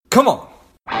Come on.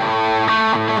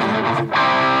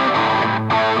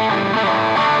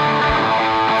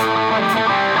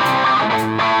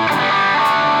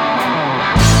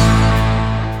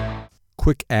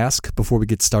 Quick ask before we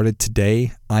get started.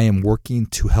 Today, I am working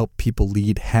to help people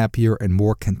lead happier and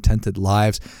more contented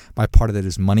lives. My part of that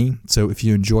is money. So if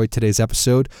you enjoyed today's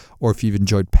episode, or if you've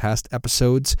enjoyed past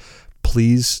episodes,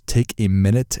 please take a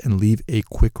minute and leave a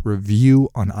quick review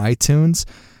on iTunes.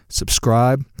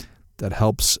 Subscribe. That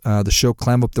helps the show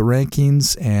climb up the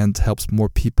rankings and helps more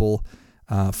people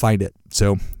find it.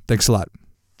 So thanks a lot.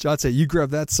 Chauncey, you grab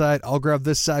that side, I'll grab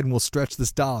this side, and we'll stretch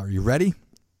this dollar. You ready?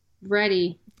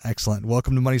 Ready. Excellent.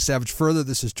 Welcome to Money Savage Further.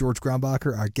 This is George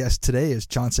Grombacher. Our guest today is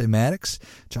Chauncey Maddox.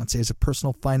 Chauncey is a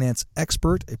personal finance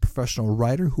expert, a professional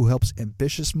writer who helps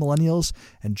ambitious millennials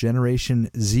and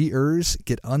Generation Zers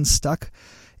get unstuck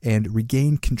and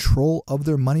regain control of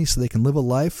their money so they can live a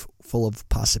life full of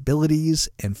possibilities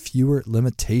and fewer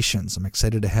limitations. I'm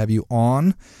excited to have you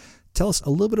on. Tell us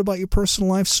a little bit about your personal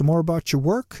life, some more about your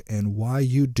work, and why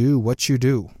you do what you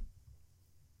do.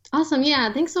 Awesome.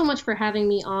 Yeah. Thanks so much for having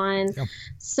me on. Yeah.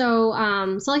 So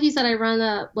like you said, I run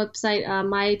a website,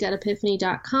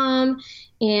 mydebtepiphany.com,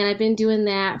 and I've been doing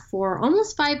that for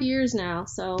almost 5 years now.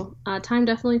 So time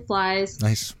definitely flies.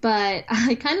 Nice. But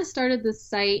I kind of started this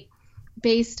site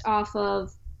based off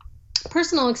of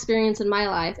personal experience in my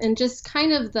life and just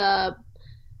kind of the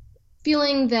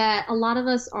feeling that a lot of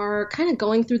us are kind of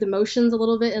going through the motions a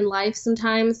little bit in life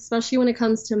sometimes, especially when it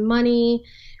comes to money.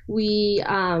 We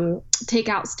take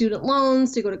out student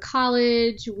loans to go to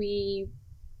college. We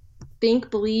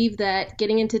believe that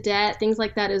getting into debt, things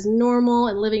like that is normal,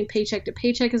 and living paycheck to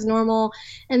paycheck is normal.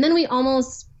 And then we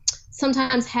almost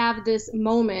sometimes have this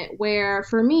moment where,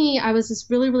 for me, I was just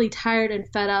really, really tired and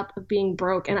fed up of being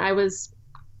broke. And I was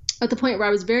at the point where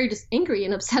I was very just angry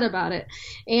and upset about it.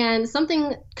 And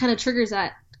something kind of triggers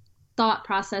that thought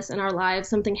process in our lives.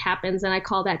 Something happens, and I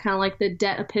call that kind of like the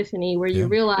debt epiphany, where you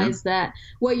realize that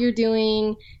what you're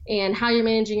doing and how you're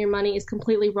managing your money is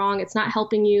completely wrong. It's not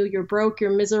helping you. You're broke.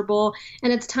 You're miserable.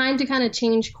 And it's time to kind of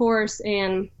change course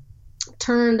and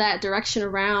turn that direction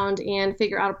around and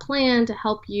figure out a plan to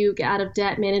help you get out of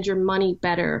debt, manage your money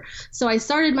better. So I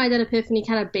started my debt epiphany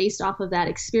kind of based off of that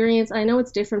experience. I know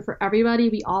it's different for everybody.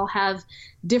 We all have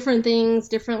different things,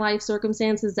 different life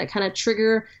circumstances that kind of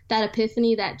trigger that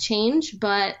epiphany, that change,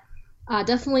 but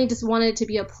definitely just wanted it to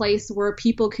be a place where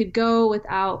people could go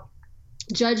without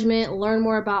judgment, learn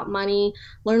more about money,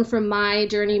 learn from my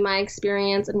journey, my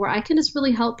experience, and where I can just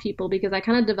really help people, because I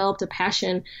kind of developed a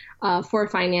passion for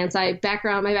finance. My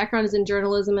background is in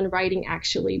journalism and writing,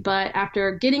 actually, but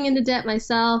after getting into debt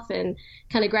myself and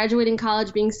kind of graduating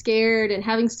college, being scared and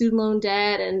having student loan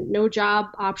debt and no job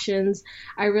options,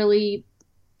 I really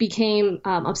became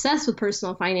obsessed with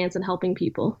personal finance and helping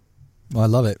people. Well, I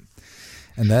love it.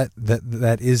 And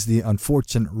that is the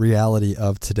unfortunate reality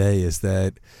of today, is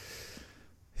that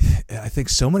I think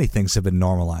so many things have been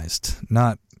normalized.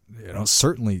 Not,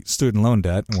 certainly student loan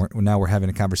debt. And now we're having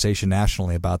a conversation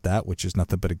nationally about that, which is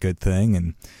nothing but a good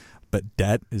thing. But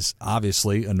debt is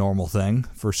obviously a normal thing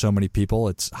for so many people.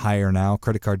 It's higher now.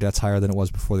 Credit card debt's higher than it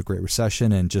was before the Great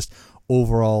Recession, and just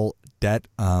overall debt,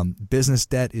 business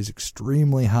debt is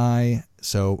extremely high.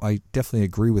 So I definitely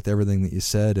agree with everything that you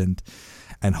said, and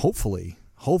hopefully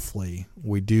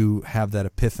we do have that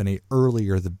epiphany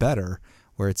earlier the better,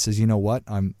 where it says, you know what,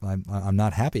 I'm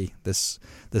not happy. This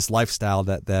lifestyle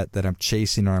that I'm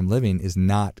chasing or I'm living is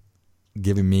not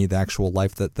giving me the actual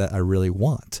life that I really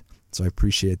want. So I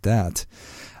appreciate that.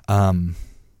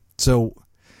 So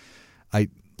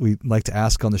we like to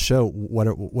ask on the show, what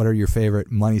are your favorite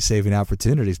money saving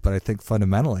opportunities? But I think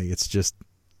fundamentally it's just,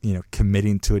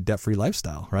 committing to a debt-free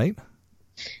lifestyle, right?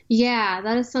 Yeah,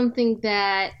 that is something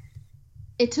that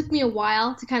it took me a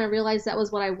while to kind of realize that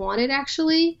was what I wanted,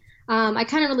 actually. I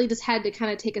kind of really just had to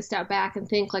kind of take a step back and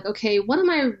think like, okay, what am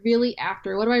I really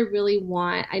after? What do I really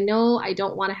want? I know I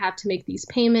don't want to have to make these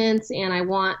payments, and I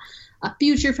want a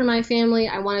future for my family.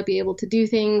 I want to be able to do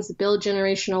things, build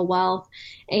generational wealth.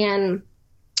 And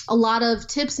a lot of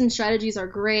tips and strategies are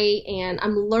great, and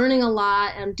I'm learning a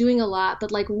lot, and I'm doing a lot, but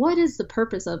like, what is the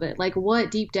purpose of it? Like,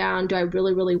 what deep down do I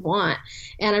really, really want?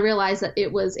 And I realized that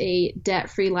it was a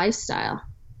debt-free lifestyle.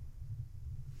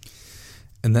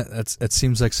 And that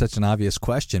seems like such an obvious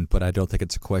question, but I don't think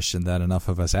it's a question that enough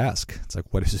of us ask. It's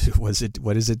like, what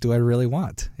is it do I really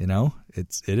want?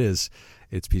 It's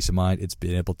peace of mind. It's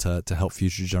being able to help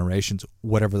future generations,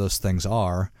 whatever those things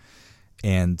are.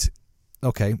 And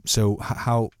okay, so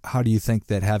how do you think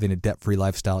that having a debt-free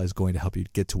lifestyle is going to help you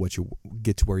get to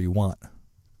where you want?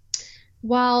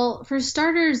 Well, for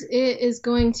starters, it is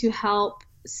going to help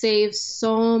saved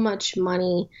so much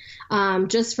money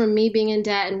just from me being in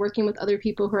debt and working with other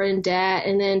people who are in debt,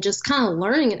 and then just kind of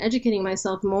learning and educating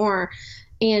myself more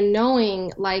and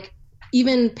knowing, like,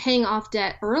 even paying off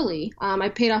debt early. I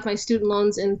paid off my student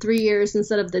loans in 3 years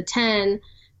instead of the 10,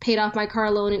 paid off my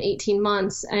car loan in 18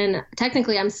 months. And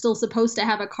technically, I'm still supposed to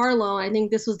have a car loan. I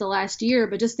think this was the last year,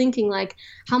 but just thinking like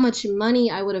how much money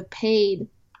I would have paid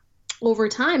over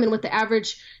time. And with the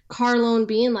average car loan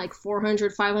being like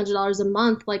 $400, $500 a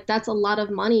month, like that's a lot of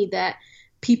money that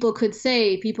people could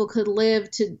save, people could live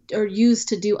to or use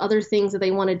to do other things that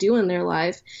they want to do in their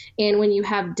life. And when you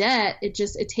have debt, it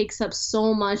takes up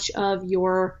so much of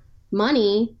your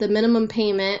money, the minimum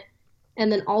payment,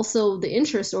 and then also the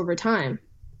interest over time.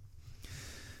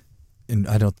 And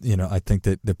I think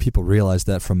that people realize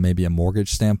that from maybe a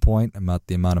mortgage standpoint about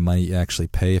the amount of money you actually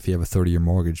pay if you have a 30-year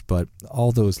mortgage, but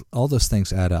all those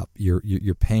things add up.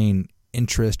 You're paying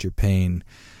interest, you're paying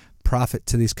profit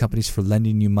to these companies for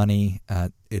lending you money.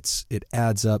 It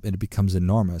adds up and it becomes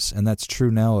enormous. And that's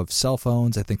true now of cell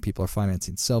phones. I think people are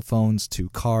financing cell phones to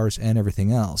cars and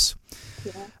everything else.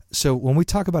 Yeah. So when we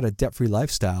talk about a debt-free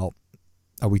lifestyle,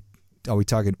 are we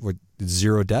talking with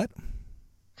zero debt?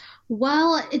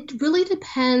 Well, it really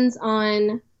depends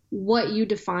on what you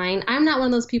define. I'm not one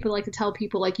of those people who like to tell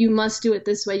people like you must do it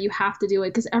this way, you have to do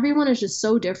it, because everyone is just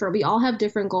so different. We all have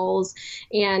different goals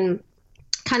and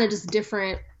kind of just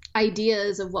different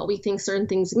ideas of what we think certain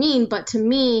things mean. But to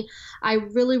me, I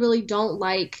really, really don't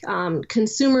like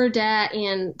consumer debt.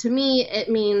 And to me, it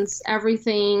means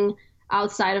everything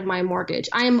outside of my mortgage.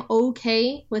 I am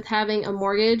okay with having a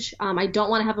mortgage. I don't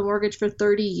want to have a mortgage for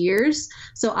 30 years.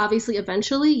 So obviously,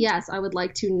 eventually, yes, I would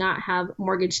like to not have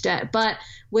mortgage debt. But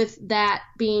with that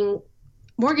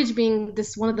mortgage being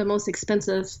this one of the most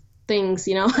expensive things,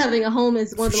 having a home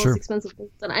is one of the most expensive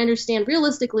things. And I understand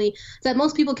realistically that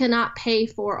most people cannot pay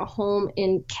for a home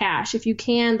in cash. If you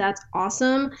can, that's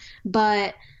awesome.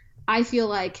 But I feel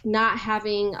like not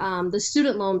having the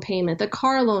student loan payment, the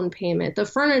car loan payment, the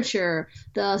furniture,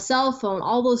 the cell phone,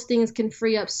 all those things can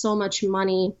free up so much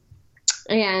money.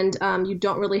 And you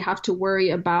don't really have to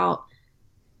worry about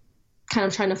kind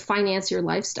of trying to finance your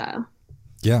lifestyle.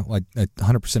 Yeah, I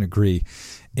 100% agree.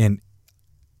 And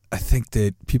I think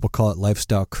that people call it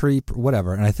lifestyle creep or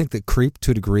whatever. And I think that creep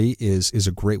to a degree is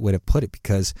a great way to put it,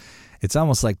 because it's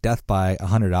almost like death by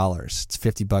 $100. It's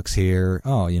 $50 here.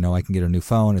 Oh, I can get a new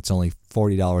phone. It's only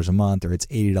 $40 a month, or it's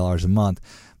 $80 a month.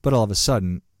 But all of a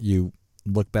sudden you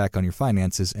look back on your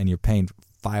finances and you're paying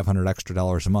 $500 extra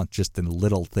a month just in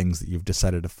little things that you've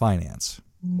decided to finance.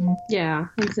 Yeah,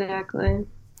 exactly.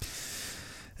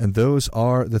 And those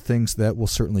are the things that will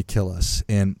certainly kill us.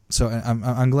 And so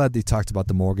I'm glad that you talked about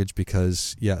the mortgage,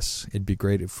 because yes, it'd be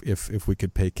great if we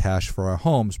could pay cash for our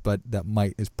homes, but that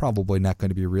is probably not going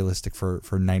to be realistic for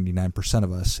 99%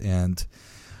 of us. And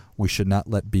we should not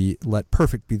let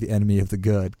perfect be the enemy of the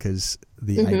good, because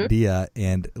the idea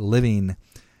and living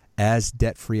as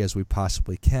debt-free as we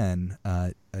possibly can,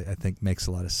 I think makes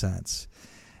a lot of sense.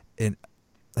 And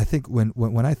I think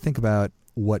when I think about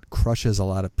what crushes a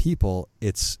lot of people,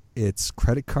 it's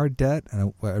credit card debt,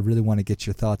 and I really want to get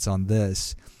your thoughts on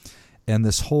this. And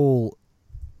this whole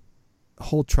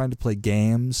trying to play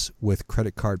games with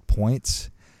credit card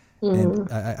points. And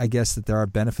I guess that there are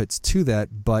benefits to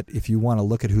that, but if you want to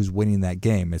look at who's winning that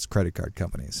game, it's credit card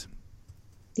companies.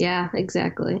 Yeah,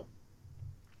 exactly.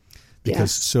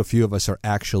 Because so few of us are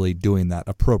actually doing that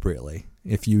appropriately.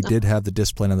 If you did have the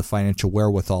discipline and the financial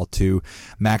wherewithal to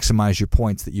maximize your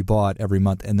points that you bought every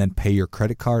month and then pay your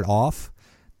credit card off,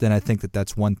 then I think that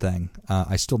that's one thing.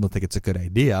 I still don't think it's a good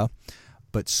idea,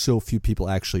 but so few people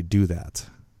actually do that.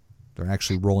 They're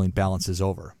actually rolling balances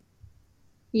over.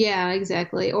 Yeah,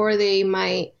 exactly. Or they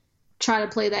might try to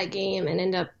play that game and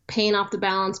end up paying off the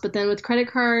balance. But then with credit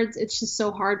cards, it's just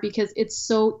so hard because it's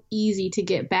so easy to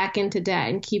get back into debt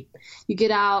and you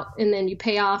get out and then you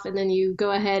pay off and then you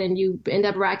go ahead and you end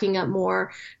up racking up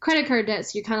more credit card debt.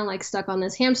 So you're kind of like stuck on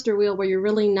this hamster wheel where you're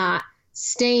really not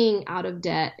staying out of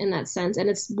debt in that sense. And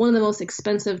it's one of the most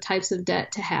expensive types of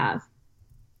debt to have.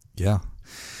 Yeah.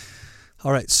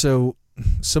 All right. So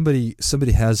somebody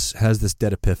has this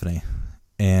debt epiphany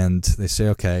and they say,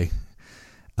 okay,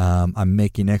 I'm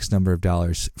making X number of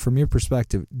dollars. From your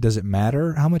perspective, does it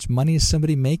matter how much money is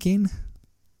somebody making?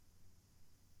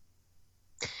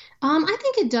 I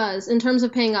think it does in terms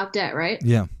of paying off debt, right?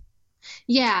 Yeah.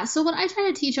 Yeah. So what I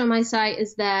try to teach on my site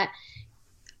is that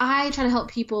I try to help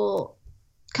people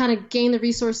kind of gain the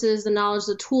resources, the knowledge,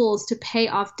 the tools to pay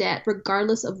off debt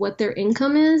regardless of what their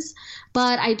income is.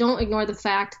 But I don't ignore the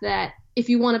fact that if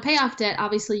you want to pay off debt,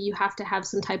 obviously you have to have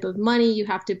some type of money. You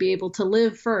have to be able to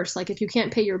live first. Like if you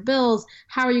can't pay your bills,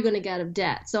 how are you going to get out of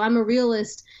debt? So I'm a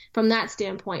realist from that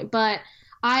standpoint. But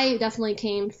I definitely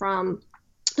came from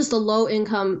just a low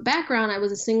income background. I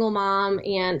was a single mom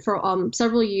and for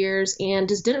several years and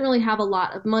just didn't really have a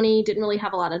lot of money, didn't really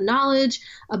have a lot of knowledge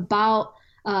about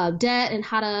debt and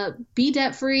how to be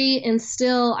debt free. And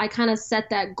still, I kind of set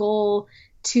that goal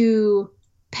to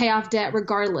pay off debt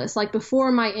regardless. Like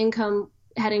before my income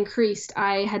had increased,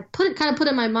 I had put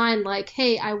in my mind like,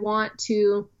 hey, I want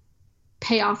to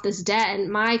pay off this debt. And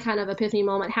my kind of epiphany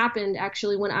moment happened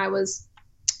actually when I was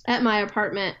at my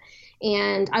apartment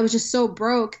and I was just so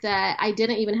broke that I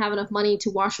didn't even have enough money to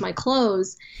wash my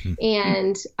clothes.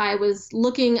 And I was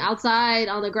looking outside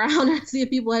on the ground to see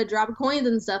if people had dropped coins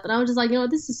and stuff. And I was just like, you know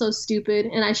what, this is so stupid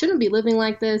and I shouldn't be living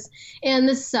like this. And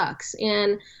this sucks.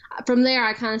 And from there,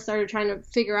 I kind of started trying to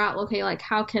figure out, okay, like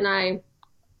how can I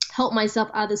help myself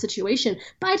out of the situation?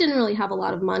 But I didn't really have a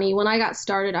lot of money. When I got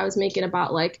started, I was making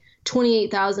about like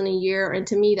 $28,000 a year. And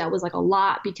to me, that was like a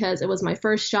lot because it was my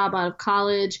first job out of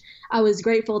college. I was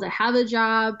grateful to have a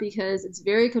job because it's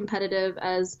very competitive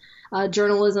as a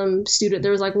journalism student.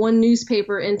 There was like one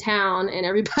newspaper in town and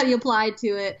everybody applied to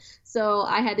it. So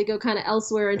I had to go kind of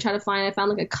elsewhere and try to I found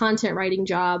like a content writing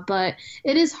job. But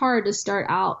it is hard to start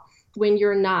out when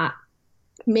you're not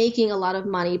making a lot of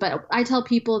money. But I tell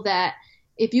people that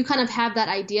if you kind of have that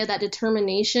idea, that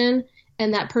determination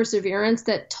and that perseverance,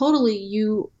 that totally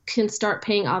you can start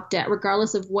paying off debt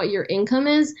regardless of what your income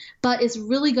is. But it's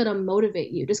really going to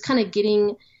motivate you. Just kind of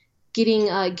getting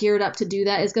geared up to do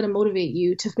that is going to motivate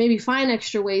you to maybe find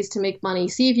extra ways to make money,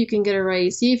 see if you can get a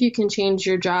raise, see if you can change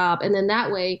your job. And then that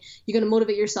way you're going to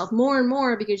motivate yourself more and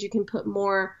more because you can put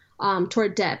more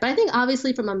toward debt. But I think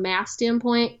obviously from a math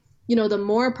standpoint, you know, the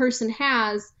more a person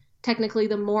has, technically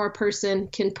the more a person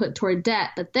can put toward debt.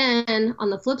 But then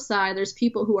on the flip side, there's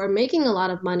people who are making a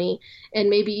lot of money and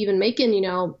maybe even making, you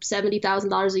know,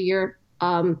 $70,000 a year,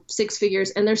 6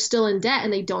 figures, and they're still in debt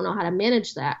and they don't know how to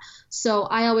manage that. So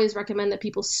I always recommend that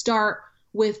people start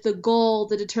with the goal,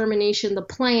 the determination, the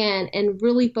plan, and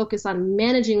really focus on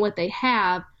managing what they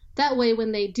have. That way,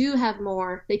 when they do have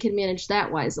more, they can manage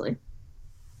that wisely.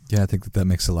 Yeah, I think that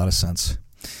makes a lot of sense.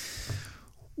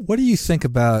 What do you think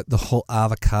about the whole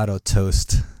avocado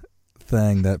toast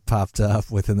thing that popped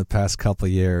up within the past couple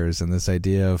of years, and this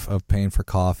idea of paying for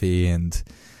coffee, and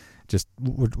just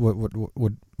what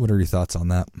are your thoughts on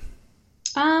that?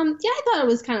 Yeah, I thought it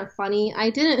was kind of funny.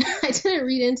 I didn't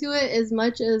read into it as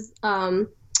much as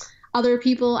other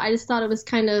people. I just thought it was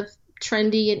kind of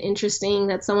trendy and interesting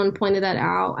that someone pointed that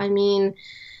out. I mean,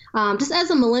 just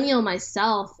as a millennial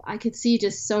myself, I could see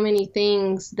just so many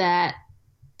things that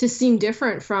just seem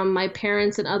different from my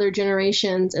parents and other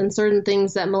generations, and certain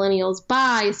things that millennials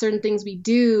buy, certain things we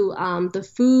do. The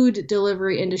food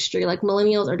delivery industry, like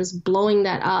millennials are just blowing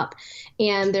that up,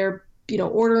 and they're, you know,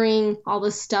 ordering all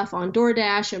this stuff on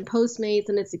DoorDash and Postmates,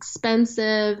 and it's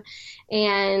expensive.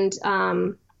 And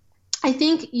I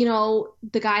think, you know,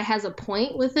 the guy has a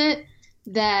point with it,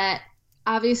 that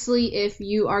obviously if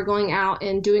you are going out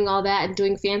and doing all that and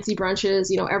doing fancy brunches,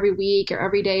 you know, every week or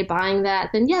every day buying that,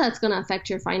 then yeah, that's going to affect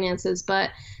your finances. But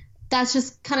that's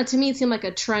just kind of, to me, it seemed like a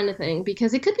trend thing,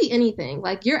 because it could be anything.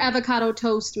 Like your avocado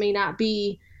toast may not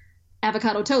be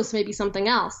avocado toast, maybe something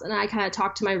else. And I kind of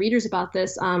talked to my readers about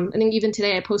this. I think even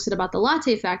today I posted about the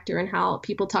latte factor and how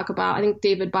people talk about, I think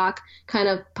David Bach kind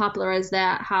of popularized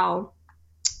that, how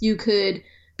you could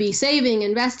be saving,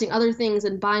 investing, other things,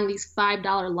 and buying these $5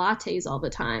 lattes all the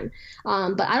time.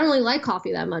 But I don't really like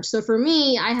coffee that much. So for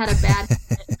me, I had a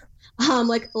bad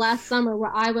like last summer,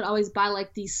 where I would always buy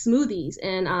like these smoothies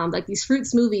and like these fruit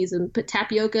smoothies and put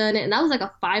tapioca in it. And that was like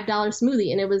a $5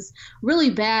 smoothie, and it was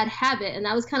really bad habit. And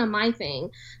that was kind of my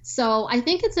thing. So I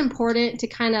think it's important to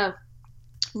kind of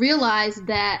realize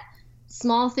that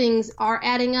small things are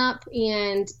adding up,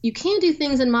 and you can do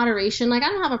things in moderation. Like I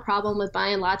don't have a problem with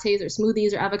buying lattes or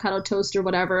smoothies or avocado toast or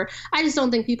whatever. I just don't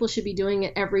think people should be doing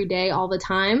it every day all the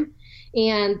time.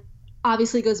 And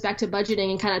obviously it goes back to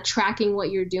budgeting and kind of tracking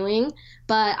what you're doing.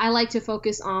 But I like to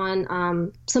focus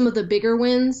on some of the bigger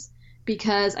wins,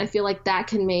 because I feel like that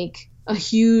can make a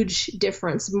huge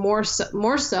difference. More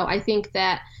so, I think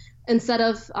that instead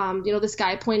of, you know, this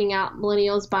guy pointing out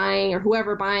millennials buying, or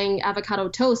whoever buying avocado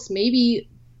toast, maybe,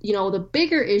 you know, the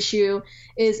bigger issue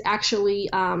is actually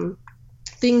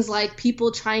things like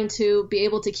people trying to be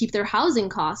able to keep their housing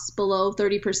costs below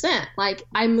 30%. Like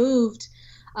I moved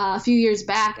a few years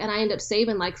back and I ended up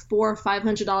saving like $400 or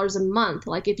 $500 a month.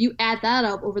 Like if you add that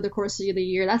up over the course of the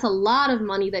year, that's a lot of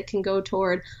money that can go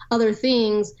toward other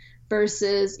things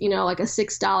versus, you know, like a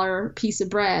 $6 piece of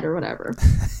bread or whatever.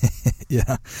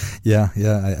 Yeah,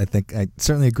 yeah. I think I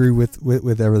certainly agree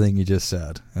with everything you just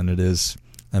said. And it is,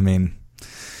 I mean,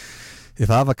 if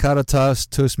avocado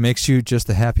toast makes you just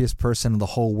the happiest person in the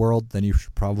whole world, then you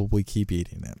should probably keep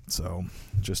eating it. So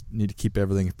just need to keep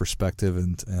everything in perspective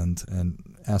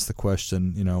and ask the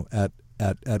question,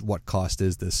 at what cost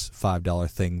is this $5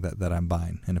 thing that I'm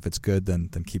buying? And if it's good, then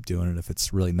keep doing it. If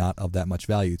it's really not of that much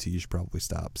value to you, you should probably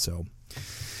stop. So,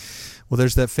 well,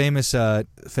 there's that famous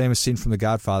scene from The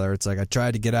Godfather. It's like, I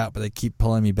tried to get out, but they keep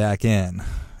pulling me back in.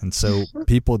 And so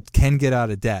people can get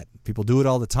out of debt. People do it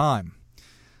all the time,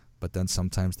 but then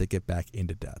sometimes they get back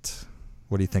into debt.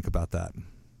 What do you think about that?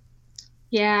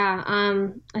 Yeah,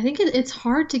 I think it's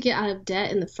hard to get out of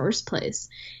debt in the first place.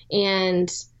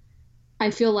 And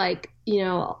I feel like,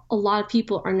 a lot of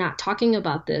people are not talking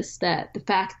about this, that the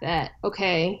fact that,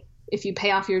 okay, if you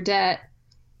pay off your debt,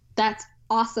 that's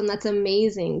awesome, that's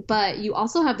amazing. But you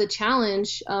also have the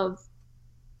challenge of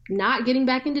not getting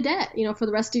back into debt, for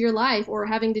the rest of your life, or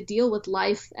having to deal with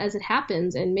life as it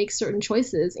happens and make certain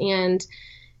choices. And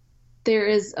there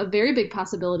is a very big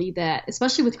possibility that,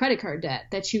 especially with credit card debt,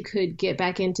 that you could get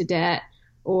back into debt,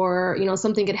 or,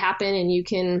 something could happen and you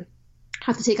can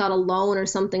have to take out a loan or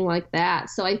something like that.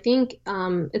 So I think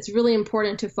it's really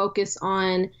important to focus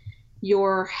on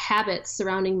your habits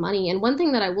surrounding money. And one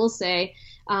thing that I will say,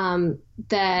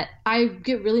 that I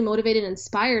get really motivated and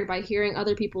inspired by hearing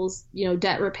other people's,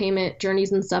 debt repayment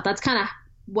journeys and stuff. That's kind of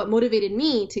what motivated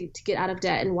me to get out of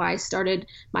debt and why I started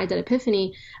My Debt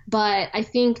Epiphany. But I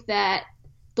think that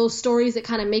those stories that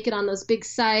kind of make it on those big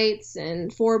sites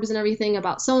and Forbes and everything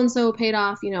about so-and-so paid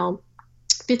off,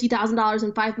 $50,000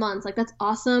 in 5 months, like, that's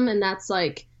awesome. And that's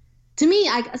like, to me,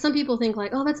 some people think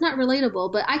like, oh, that's not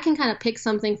relatable, but I can kind of pick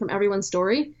something from everyone's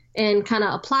story and kind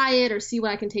of apply it or see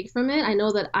what I can take from it. I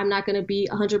know that I'm not going to be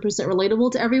 100%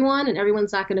 relatable to everyone, and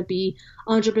everyone's not going to be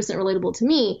 100% relatable to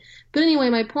me. But anyway,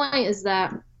 my point is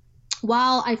that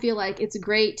while I feel like it's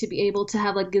great to be able to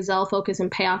have like gazelle focus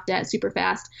and pay off debt super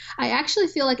fast, I actually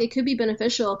feel like it could be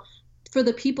beneficial for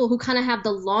the people who kind of have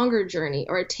the longer journey,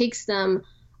 or it takes them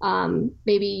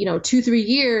maybe, 2-3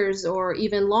 years or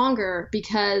even longer,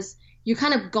 because you're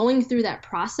kind of going through that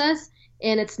process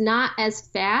and it's not as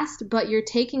fast, but you're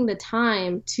taking the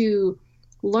time to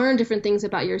learn different things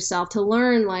about yourself, to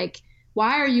learn like,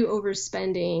 why are you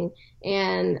overspending?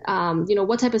 And,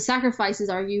 what type of sacrifices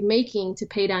are you making to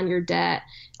pay down your debt?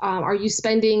 Are you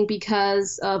spending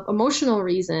because of emotional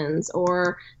reasons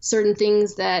or certain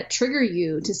things that trigger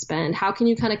you to spend? How can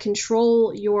you kind of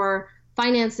control your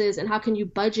finances, and how can you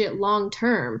budget long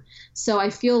term? So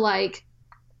I feel like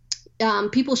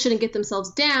people shouldn't get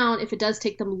themselves down if it does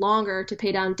take them longer to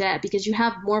pay down debt, because you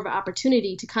have more of an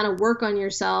opportunity to kind of work on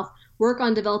yourself, work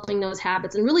on developing those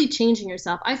habits and really changing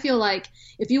yourself. I feel like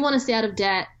if you want to stay out of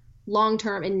debt long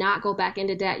term and not go back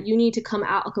into debt, you need to come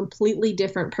out a completely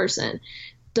different person.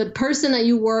 The person that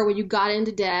you were when you got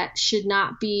into debt should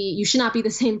not be the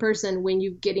same person when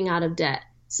you're getting out of debt.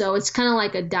 So it's kind of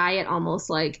like a diet, almost.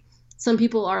 Like, some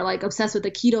people are like obsessed with the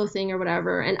keto thing or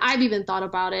whatever. And I've even thought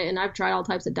about it, and I've tried all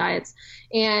types of diets.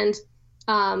 And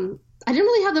I didn't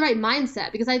really have the right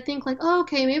mindset, because I think like, oh,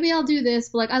 okay, maybe I'll do this,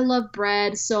 but like, I love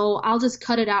bread, so I'll just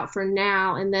cut it out for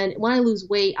now. And then when I lose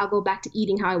weight, I'll go back to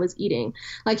eating how I was eating.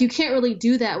 Like, you can't really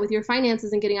do that with your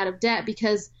finances and getting out of debt,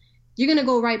 because you're going to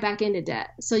go right back into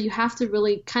debt. So you have to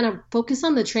really kind of focus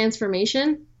on the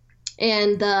transformation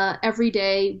and the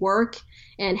everyday work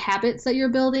and habits that you're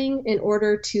building in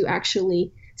order to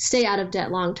actually stay out of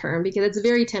debt long term, because it's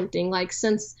very tempting. Like,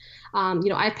 since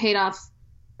I paid off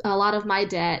a lot of my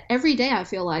debt, every day I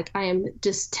feel like I am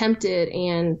just tempted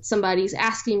and somebody's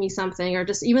asking me something, or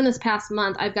just even this past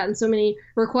month, I've gotten so many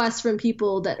requests from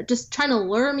people that are just trying to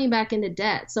lure me back into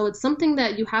debt. So it's something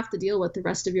that you have to deal with the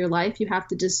rest of your life. You have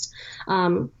to just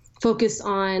focus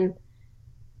on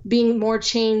being more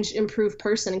changed, improved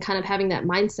person, and kind of having that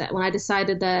mindset. When I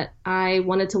decided that I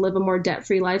wanted to live a more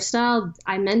debt-free lifestyle,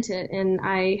 I meant it, and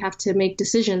I have to make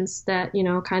decisions that,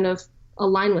 kind of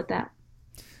align with that.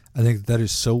 I think that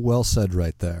is so well said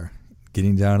right there.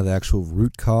 Getting down to the actual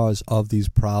root cause of these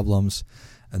problems,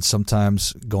 and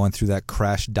sometimes going through that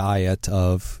crash diet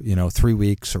of, 3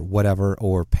 weeks or whatever,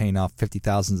 or paying off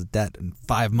 $50,000 of debt in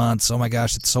 5 months. Oh my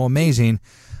gosh, it's so amazing.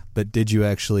 But did you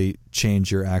actually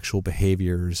change your actual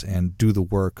behaviors and do the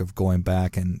work of going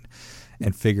back and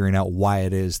figuring out why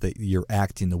it is that you're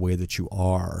acting the way that you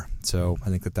are? So I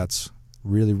think that's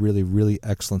really, really, really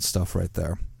excellent stuff right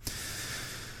there.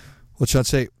 Well,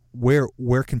 Chauncey,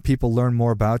 where can people learn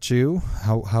more about you?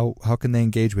 How can they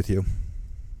engage with you?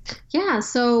 Yeah,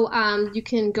 so you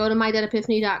can go to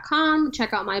mydebtepiphany.com,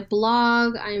 check out my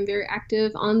blog. I am very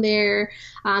active on there.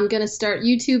 I'm going to start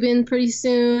YouTubing pretty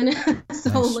soon. So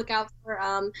Nice. look out for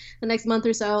the next month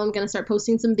or so. I'm going to start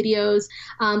posting some videos.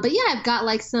 But yeah, I've got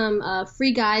like some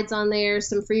free guides on there,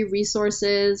 some free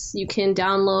resources you can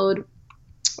download.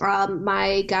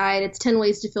 My guide, it's 10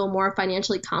 ways to feel more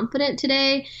financially confident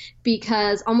today,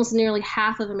 because almost nearly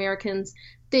half of Americans,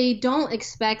 they don't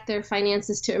expect their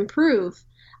finances to improve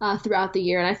throughout the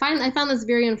year. And I found this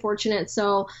very unfortunate.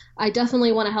 So I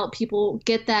definitely want to help people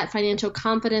get that financial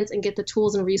confidence and get the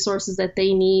tools and resources that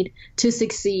they need to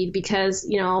succeed, because,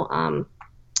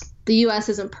 the US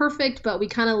isn't perfect, but we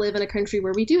kind of live in a country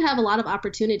where we do have a lot of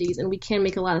opportunities and we can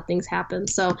make a lot of things happen.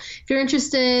 So if you're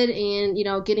interested in,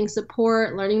 getting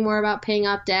support, learning more about paying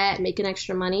off debt, making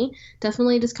extra money,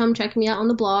 definitely just come check me out on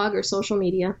the blog or social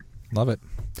media. Love it.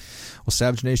 Well,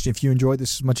 Savage Nation, if you enjoyed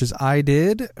this as much as I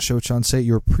did, show Chauncey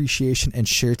your appreciation and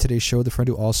share today's show with a friend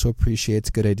who also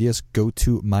appreciates good ideas. Go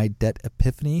to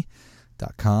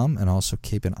mydebtepiphany.com and also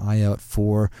keep an eye out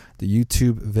for the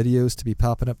YouTube videos to be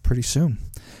popping up pretty soon.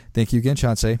 Thank you again,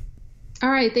 Chauncey.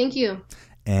 All right. Thank you.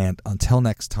 And until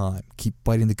next time, keep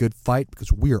fighting the good fight,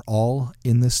 because we are all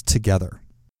in this together.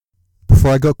 Before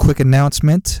I go, quick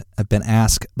announcement. I've been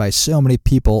asked by so many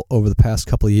people over the past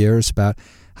couple of years about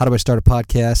how do I start a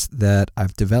podcast, that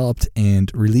I've developed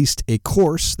and released a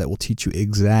course that will teach you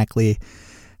exactly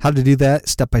how to do that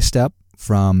step by step,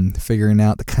 from figuring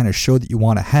out the kind of show that you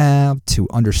want to have to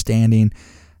understanding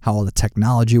how all the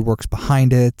technology works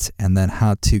behind it, and then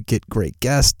how to get great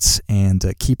guests and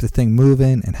keep the thing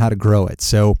moving and how to grow it.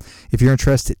 So if you're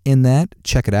interested in that,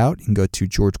 check it out. You can go to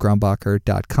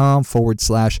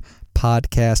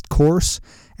georgegrumbacher.com/podcast course,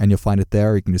 and you'll find it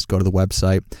there. You can just go to the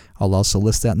website. I'll also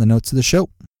list that in the notes of the show.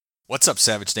 What's up,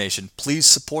 Savage Nation? Please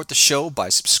support the show by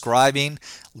subscribing,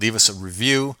 leave us a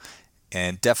review,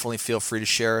 and definitely feel free to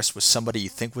share us with somebody you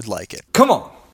think would like it. Come on!